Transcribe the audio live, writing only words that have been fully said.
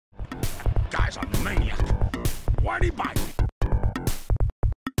anybody.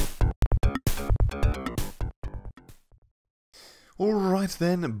 Alright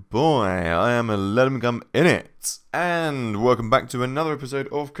then, boy, I am a LetemcomeInit, and welcome back to another episode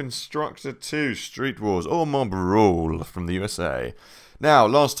of Constructor 2 Street Wars, or Mob Rule from the USA. Now,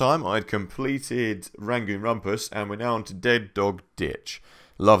 last time I'd completed Rangoon Rumpus, and we're now on to Dead Dog Ditch.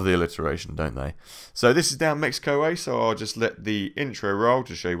 Love the alliteration, don't they? So this is down Mexico way, so I'll just let the intro roll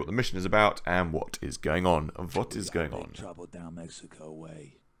to show you what the mission is about and what is going on. What is going on? Trouble down Mexico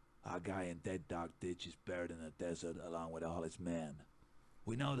way. Our guy in Dead Dog Ditch is buried in the desert along with all his men.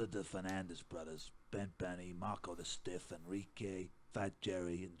 We know that the Fernandez brothers, Bent Benny, Marco the Stiff, Enrique, Fat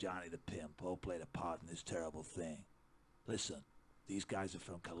Jerry, and Johnny the Pimp all played a part in this terrible thing. Listen, these guys are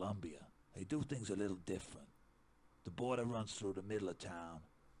from Colombia. They do things a little different. The border runs through the middle of town,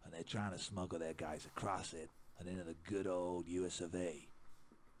 and they're trying to smuggle their guys across it and into the good old US of A.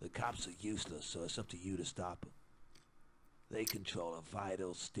 The cops are useless, so it's up to you to stop them. They control a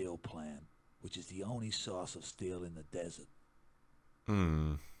vital steel plant, which is the only source of steel in the desert.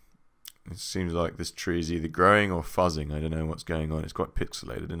 It seems like this tree is either growing or fuzzing. I don't know what's going on. It's quite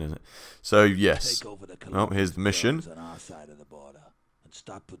pixelated, isn't it? So, yes. Take over the Here's the mission. on our side of the border and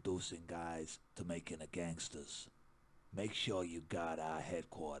start producing guys to make into gangsters. Make sure you guard our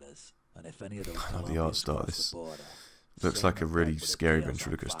headquarters, and if any of those I love the art style. Colombians This cross the border, looks like a really scary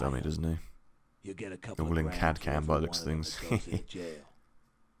ventriloquist dummy, doesn't he? you get a couple All of in grand CAD for cam every by the looks of one them things. that goes to jail.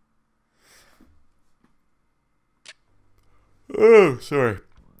 Oh, sorry.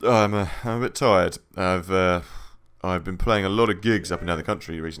 I'm a bit tired. I've been playing a lot of gigs up and down the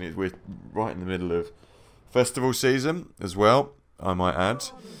country recently. We're right in the middle of festival season as well, I might add.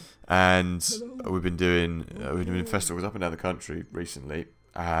 And we've been doing festivals up and down the country recently.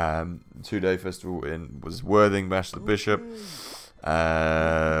 2-day festival was Worthing, Bash the Bishop.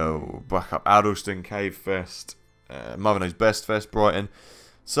 Back up Addleston Cave Fest, Mother Knows Best Fest, Brighton.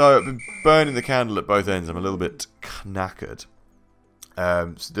 So I've been burning the candle at both ends. I'm a little bit knackered.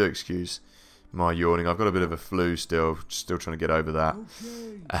 So do excuse my yawning. I've got a bit of a flu still trying to get over that.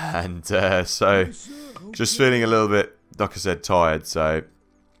 And so just feeling a little bit, like I said, tired. So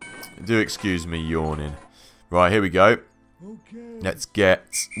do excuse me yawning. Right, here we go. Let's get,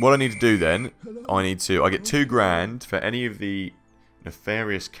 what I need to do then, I get $2 for any of the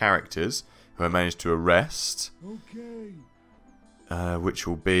nefarious characters who I managed to arrest, which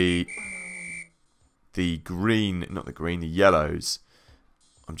will be the the yellows.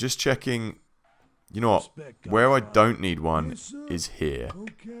 I'm just checking, you know what, where I don't need one is here,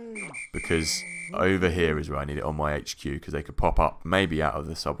 because over here is where I need it on my HQ, because they could pop up maybe out of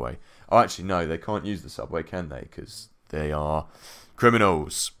the subway. Oh, actually no, they can't use the subway, can they, because they are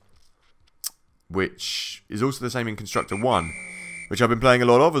criminals, which is also the same in Constructor 1, which I've been playing a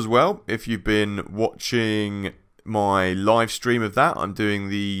lot of as well. If you've been watching my live stream of that, I'm doing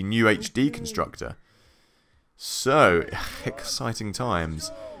the new HD Constructor. So, exciting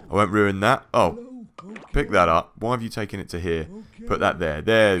times. I won't ruin that. Oh, pick that up. Why have you taken it to here? Put that there.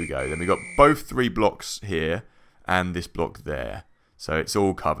 There we go. Then we've got both 3 blocks here and this block there. So it's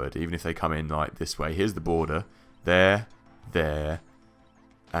all covered, even if they come in like this way. Here's the border. There, there,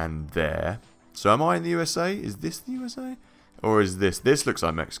 and there. So am I in the USA? Is this the USA? Or is this? This looks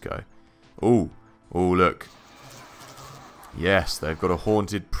like Mexico. Oh, look. Yes, they've got a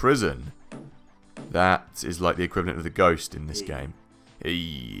haunted prison. That is like the equivalent of the Ghost in this game.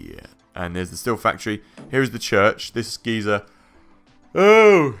 Yeah. And there's the steel factory. Here's the church. This geezer.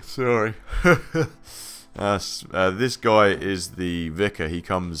 Oh, sorry. This guy is the vicar. He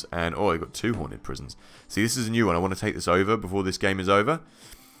comes and... Oh, they've got 2 haunted prisons. See, this is a new one. I want to take this over before this game is over,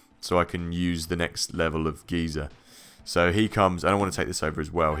 so I can use the next level of geezer. So he comes... And I want to take this over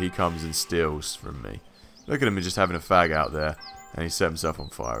as well. He comes and steals from me. Look at him just having a fag out there. And he set himself on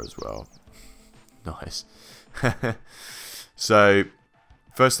fire as well. Nice. So,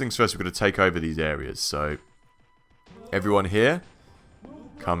 first things first, we're going to take over these areas. So, everyone here,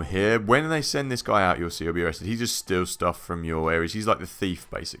 come here. When they send this guy out, you'll see he'll be arrested. He just steals stuff from your areas. He's like the thief,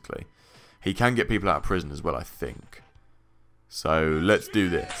 basically. He can get people out of prison as well, I think. So, let's do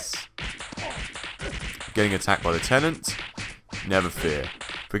this. Getting attacked by the tenant. Never fear.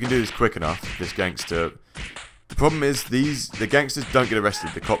 If we can do this quick enough, this gangster... The problem is, the gangsters don't get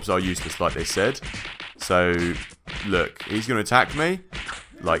arrested. The cops are useless, like they said. So, look, he's going to attack me,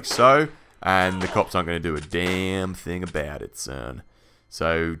 like so, and the cops aren't going to do a damn thing about it, son.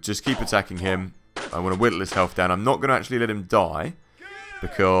 So, just keep attacking him. I want to whittle his health down. I'm not going to actually let him die,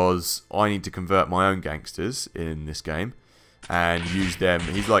 because I need to convert my own gangsters in this game and use them.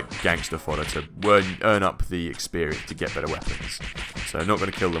 He's like gangster fodder to earn up the experience to get better weapons. So, I'm not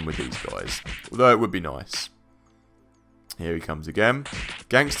going to kill them with these guys, although it would be nice. Here he comes again.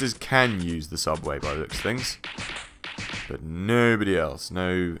 Gangsters can use the subway by the looks of things. But nobody else.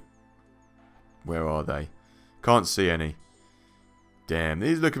 No. Where are they? Can't see any. Damn,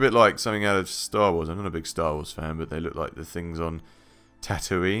 these look a bit like something out of Star Wars. I'm not a big Star Wars fan, but they look like the things on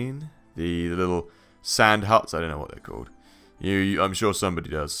Tatooine. The little sand huts. I don't know what they're called. I'm sure somebody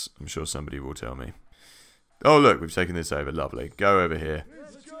does. I'm sure somebody will tell me. Oh, look, we've taken this over. Lovely. Go over here.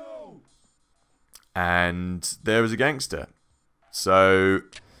 And there is a gangster. So,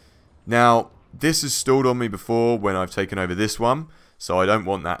 now, this has stalled on me before when I've taken over this one. So I don't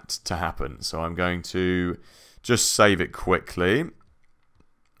want that to happen. So I'm going to just save it quickly.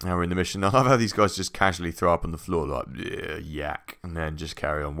 Now we're in the mission. I love how these guys just casually throw up on the floor like, yeah, yak. And then just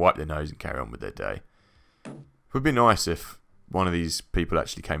carry on, wipe their nose and carry on with their day. It would be nice if one of these people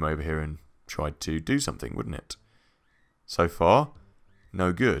actually came over here and tried to do something, wouldn't it? So far,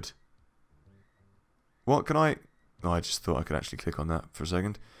 no good. What can I... Oh, I just thought I could actually click on that for a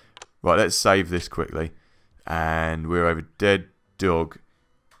second. Right, let's save this quickly. And we're over dead dog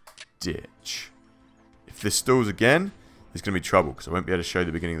ditch. If this stalls again, there's going to be trouble because I won't be able to show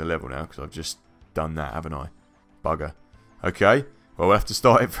the beginning of the level now because I've just done that, haven't I? Bugger. Okay, well, we'll have to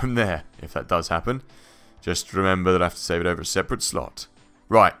start it from there if that does happen. Just remember that I have to save it over a separate slot.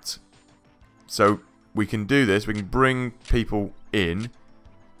 Right. So, we can do this. We can bring people in.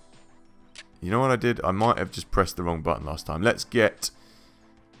 You know what I did? I might have just pressed the wrong button last time. Let's get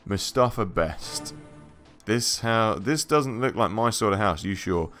Mustafa Best. This doesn't look like my sort of house. You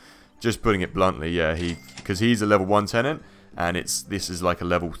sure? Just putting it bluntly, yeah. Because he's a level 1 tenant, and this is like a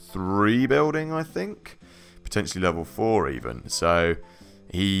level 3 building, I think, potentially level 4 even. So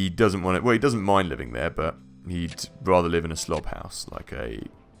he doesn't want it. Well, he doesn't mind living there, but he'd rather live in a slob house, like a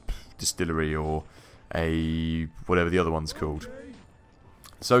distillery or a whatever the other one's called.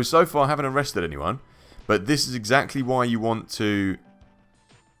 So far I haven't arrested anyone, but this is exactly why you want to...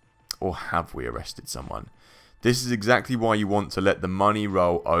 Or have we arrested someone? This is exactly why you want to let the money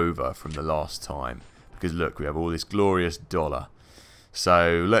roll over from the last time. Because look, we have all this glorious dollar.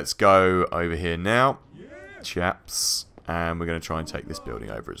 So let's go over here now, chaps. And we're going to try and take this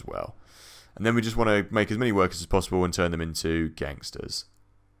building over as well. And then we just want to make as many workers as possible and turn them into gangsters.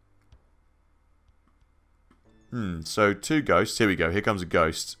 So 2 ghosts. Here we go. Here comes a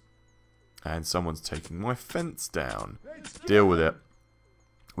ghost. And someone's taking my fence down. Deal with it.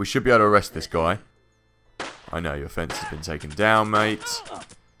 We should be able to arrest this guy. I know, your fence has been taken down, mate.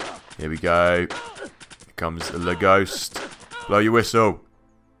 Here we go. Here comes the ghost. Blow your whistle.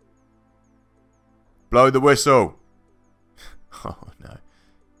 Blow the whistle. Oh, no.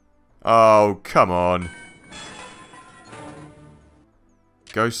 Oh, come on.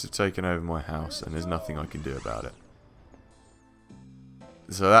 Ghosts have taken over my house, and there's nothing I can do about it.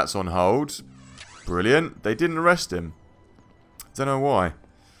 So that's on hold. Brilliant. They didn't arrest him. Don't know why.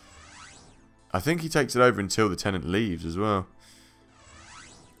 I think he takes it over until the tenant leaves as well.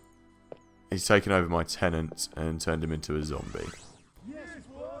 He's taken over my tenant and turned him into a zombie.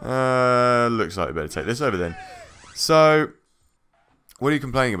 Looks like we better take this over then. So, what are you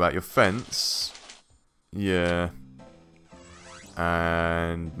complaining about? Your fence? Yeah.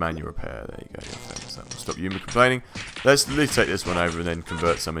 And manual repair. There you go, your fence. That will stop you complaining. Let's at least take this one over and then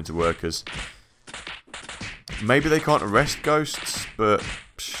convert some into workers. Maybe they can't arrest ghosts, but...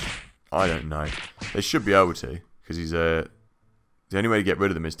 I don't know. They should be able to, because he's the only way to get rid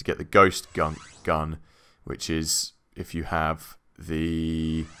of them is to get the ghost gun, which is if you have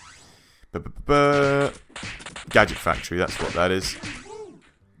the gadget factory. That's what that is.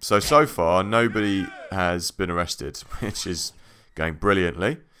 So far nobody has been arrested, which is going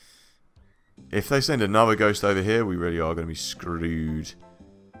brilliantly. If they send another ghost over here, we really are going to be screwed.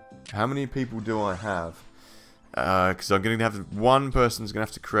 How many people do I have? Because I'm going to have one person's going to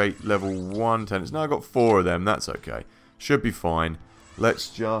have to create level 1 tenants. No, I've got 4 of them. That's okay. Should be fine. Let's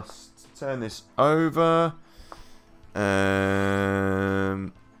just turn this over.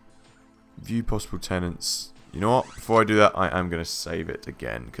 View possible tenants. You know what? Before I do that, I am going to save it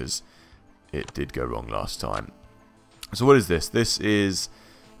again because it did go wrong last time. So what is this? This is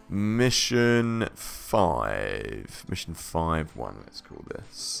Mission 5. Mission 5-1, let's call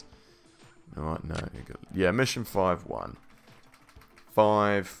this. Alright, no. Yeah, Mission 5-1.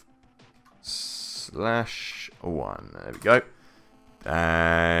 5/1. There we go.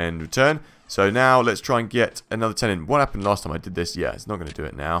 And return. So now let's try and get another tenant. What happened last time I did this? Yeah, it's not going to do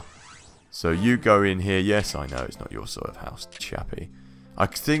it now. So you go in here. Yes, I know it's not your sort of house, chappy. I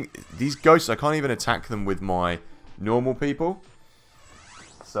think these ghosts, I can't even attack them with my normal people.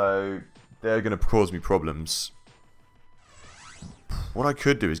 So they're going to cause me problems. What I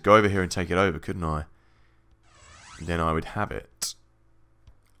could do is go over here and take it over, couldn't I? then I would have it.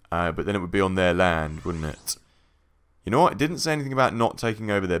 But then it would be on their land, wouldn't it? You know what? It didn't say anything about not taking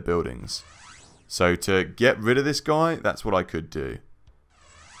over their buildings. So to get rid of this guy, that's what I could do.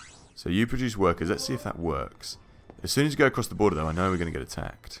 So you produce workers. Let's see if that works. As soon as you go across the border, though, I know we're going to get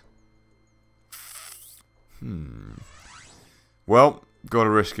attacked. Well, got to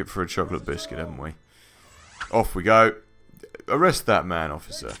risk it for a chocolate biscuit, haven't we? Off we go. Arrest that man,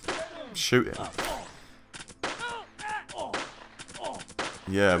 officer. Shoot him.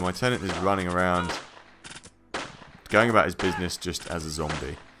 Yeah, my tenant is running around, going about his business just as a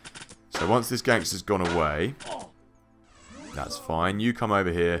zombie. So once this gangster's gone away, that's fine. You come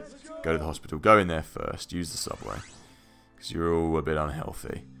over here, go to the hospital. Go in there first. Use the subway. Because you're all a bit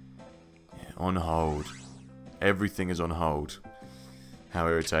unhealthy. Yeah, on hold. Everything is on hold. How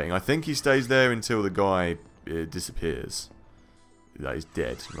irritating. I think he stays there until the guy disappears. That he's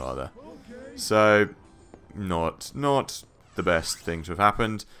dead, rather. So, not the best thing to have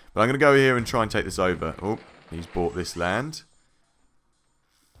happened. But I'm going to go here and try and take this over. Oh, he's bought this land.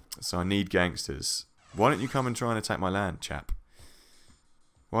 So I need gangsters. Why don't you come and try and attack my land, chap?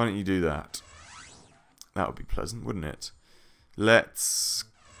 Why don't you do that? That would be pleasant, wouldn't it? Let's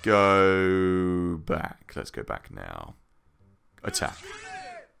go back. Let's go back now. Attack.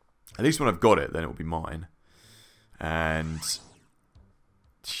 At least when I've got it, then it will be mine. And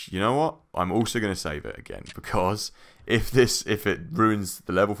you know what? I'm also going to save it again, because if it ruins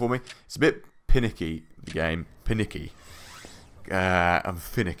the level for me, it's a bit pinicky, the game. Pinicky. I'm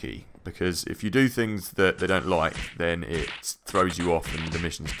finicky, because if you do things that they don't like, then it throws you off and the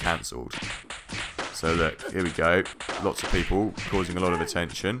mission's cancelled. So look, here we go. Lots of people causing a lot of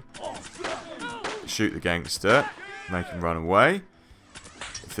attention. Shoot the gangster. Make him run away.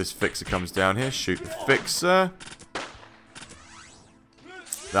 If this fixer comes down here, shoot the fixer.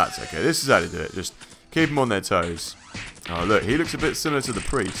 That's okay. This is how to do it. Just keep them on their toes. Oh, look. He looks a bit similar to the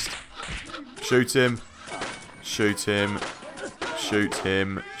priest. Shoot him. Shoot him. Shoot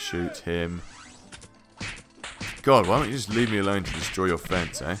him. Shoot him. God, why don't you just leave me alone to destroy your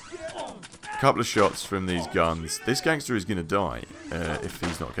fence, eh? A couple of shots from these guns. This gangster is going to die if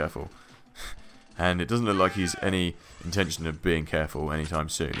he's not careful. And it doesn't look like he's any intention of being careful anytime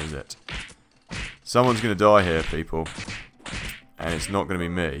soon, is it? Someone's going to die here, people. And it's not going to be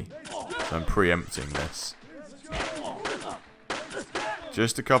me. So I'm preempting this.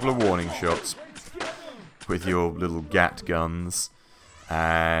 Just a couple of warning shots with your little gat guns.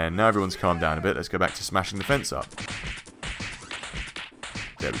 And now everyone's calmed down a bit. Let's go back to smashing the fence up.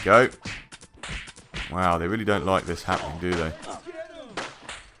 There we go. Wow, they really don't like this happening, do they?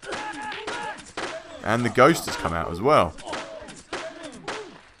 And the ghost has come out as well.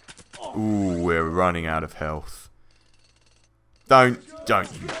 Ooh, we're running out of health. Don't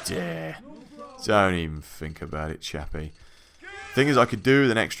you dare. Don't even think about it, chappy. Thing is, I could do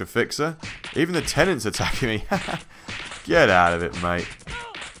with an extra fixer. Even the tenant's attacking me. Get out of it, mate.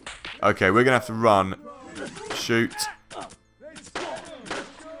 Okay, we're going to have to run. Shoot.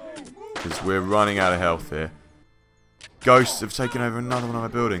 Because we're running out of health here. Ghosts have taken over another one of my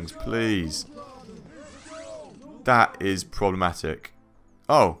buildings. Please. That is problematic.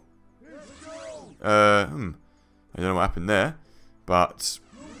 Oh. I don't know what happened there. But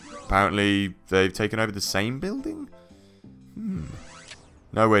apparently they've taken over the same building?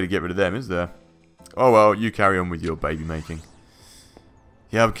 No way to get rid of them, is there? Oh well, you carry on with your baby making.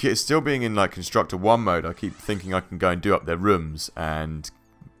 Yeah, I'm still being in like Constructor 1 mode. I keep thinking I can go and do up their rooms and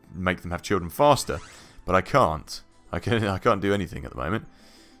make them have children faster. But I can't. I can't do anything at the moment.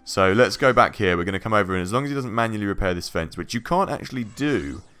 So let's go back here. We're going to come over, and as long as he doesn't manually repair this fence, which you can't actually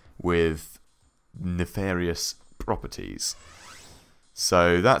do with nefarious properties.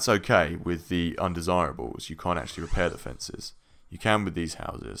 So that's okay with the undesirables. You can't actually repair the fences. You can with these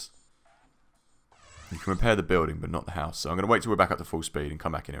houses. You can repair the building, but not the house. So I'm going to wait till we're back up to full speed and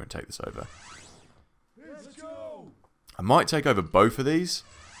come back in here and take this over. I might take over both of these,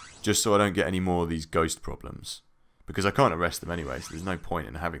 just so I don't get any more of these ghost problems. Because I can't arrest them anyway, so there's no point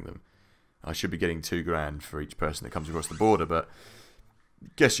in having them. I should be getting $2 grand for each person that comes across the border, but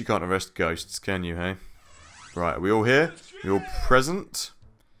guess you can't arrest ghosts, can you, hey? Right, are we all here? Are we all present?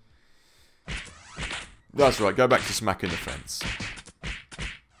 That's right, go back to smacking the fence.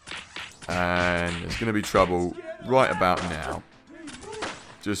 And there's going to be trouble right about now.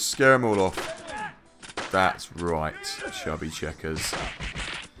 Just scare them all off. That's right, chubby checkers.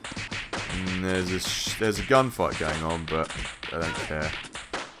 And there's a gunfight going on, but I don't care.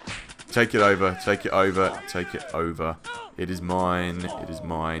 Take it over, take it over, take it over. It is mine, it is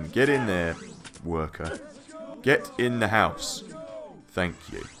mine. Get in there, worker. Get in the house. Thank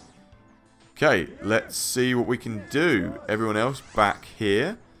you. Okay, let's see what we can do. Everyone else back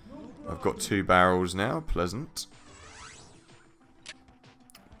here. I've got 2 barrels now. Pleasant.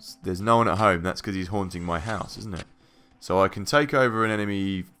 There's no one at home. That's because he's haunting my house, isn't it? So I can take over an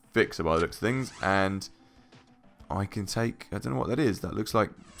enemy fixer by the looks of things, and I can take... I don't know what that is. That looks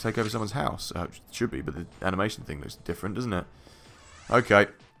like take over someone's house. It should be, but the animation thing looks different, doesn't it? Okay.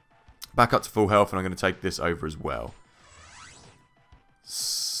 Back up to full health, and I'm going to take this over as well.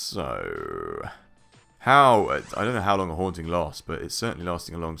 So... I don't know how long a haunting lasts, but it's certainly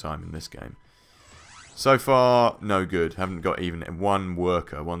lasting a long time in this game. So far, no good. Haven't got even one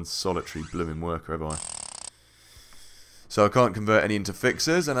worker, one solitary blooming worker, have I? So I can't convert any into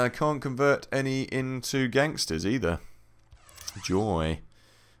fixers, and I can't convert any into gangsters either. Joy.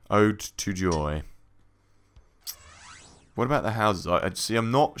 Ode to joy. What about the houses? See, I'm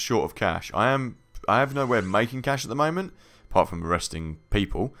not short of cash. I have no way of making cash at the moment, apart from arresting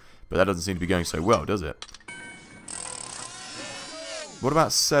people, but that doesn't seem to be going so well, does it? What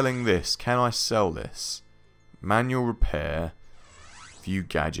about selling this? Can I sell this? Manual repair. View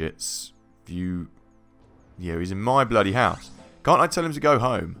gadgets. View... Yeah, he's in my bloody house. Can't I tell him to go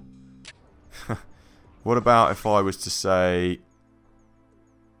home? What about if I was to say...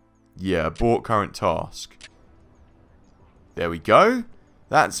 Yeah, abort current task. There we go.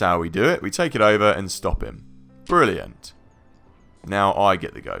 That's how we do it. We take it over and stop him. Brilliant. Now I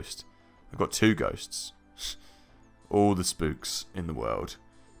get the ghost. I've got 2 ghosts. All the spooks in the world.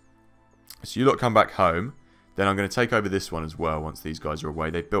 So you lot come back home. Then I'm going to take over this one as well once these guys are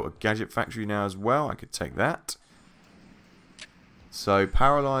away. They've built a gadget factory now as well. I could take that. So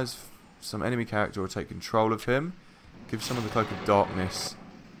paralyze some enemy character or take control of him. Give someone the cloak of darkness.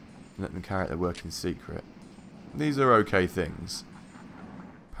 And let them carry out their work in secret. These are okay things.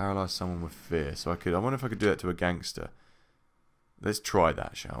 Paralyze someone with fear. So I wonder if I could do that to a gangster. Let's try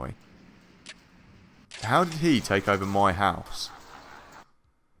that, shall we? How did he take over my house?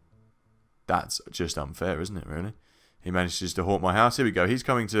 That's just unfair, isn't it, really? He manages to haunt my house. Here we go. He's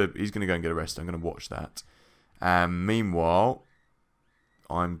going to go and get arrested. I'm going to watch that. And meanwhile,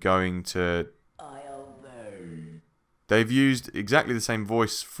 I'm going to... They've used exactly the same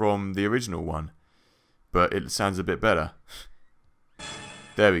voice from the original one, but it sounds a bit better.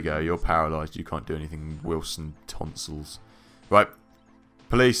 There we go. You're paralysed. You can't do anything, Wilson Tonsils. Right.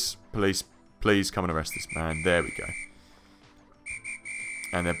 Police, please come and arrest this man. There we go.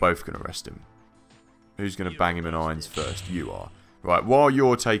 And they're both going to arrest him. Who's going to bang him in irons first? You are. Right, while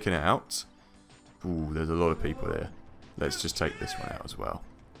you're taken out... Ooh, there's a lot of people here. Let's just take this one out as well.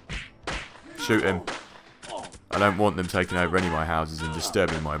 Shoot him. I don't want them taking over any of my houses and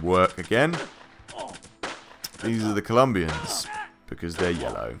disturbing my work again. These are the Colombians. Because they're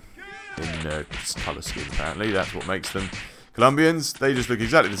yellow. In their colour scheme, apparently. That's what makes them Colombians. They just look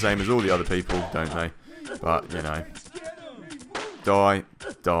exactly the same as all the other people, don't they? But, you know... Die,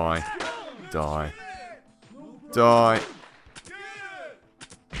 die, die, die.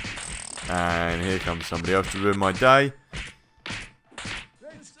 And here comes somebody else to ruin my day.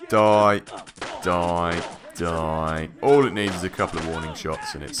 Die, die, die. All it needs is a couple of warning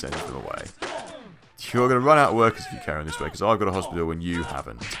shots and it sends them away. You're going to run out of workers if you carry on this way, because I've got a hospital and you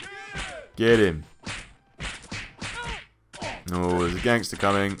haven't. Get him. Oh, there's a gangster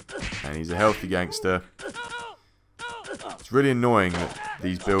coming, and he's a healthy gangster. It's really annoying that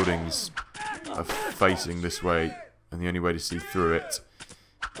these buildings are facing this way, and the only way to see through it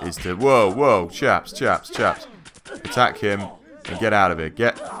is to... Whoa, whoa, chaps. Attack him and get out of here.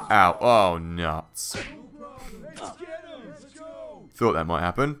 Get out. Oh, nuts. Thought that might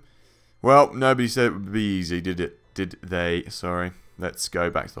happen. Well, nobody said it would be easy, did it? Did they? Sorry. Let's go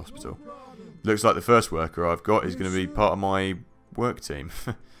back to the hospital. Looks like the first worker I've got is going to be part of my work team.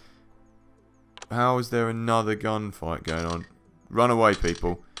 How is there another gunfight going on? Run away,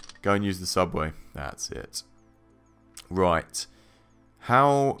 people. Go and use the subway. That's it. Right.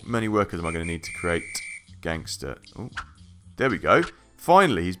 How many workers am I going to need to create gangster? Ooh. There we go.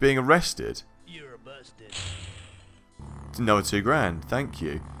 Finally, he's being arrested. You're busted. Another $2,000. Thank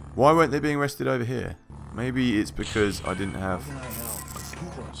you. Why weren't they being arrested over here? Maybe it's because I didn't have...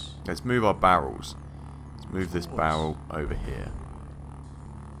 Let's move our barrels. Let's move this barrel over here.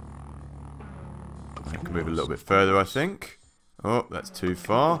 I can move a little bit further, I think. Oh, that's too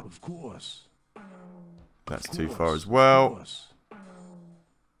far. That's too far as well.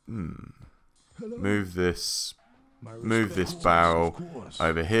 Move this barrel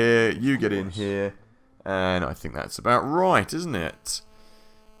over here. You get in here. And I think that's about right, isn't it?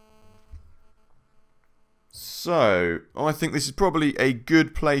 So, I think this is probably a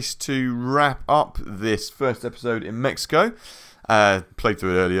good place to wrap up this first episode in Mexico. Played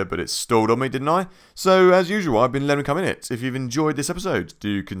through it earlier, but it stalled on me, didn't I? So, as usual, I've been LetemcomeInit. If you've enjoyed this episode,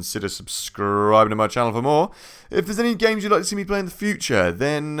 do consider subscribing to my channel for more. If there's any games you'd like to see me play in the future,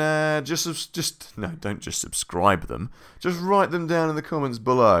 then no, don't just subscribe them. Just write them down in the comments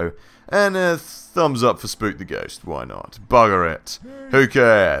below. And a thumbs up for Spook the Ghost. Why not? Bugger it. Who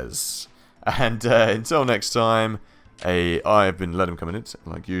cares? And until next time, I have been LetemcomeInit.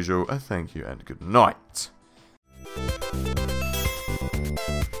 Like usual, a thank you and good night.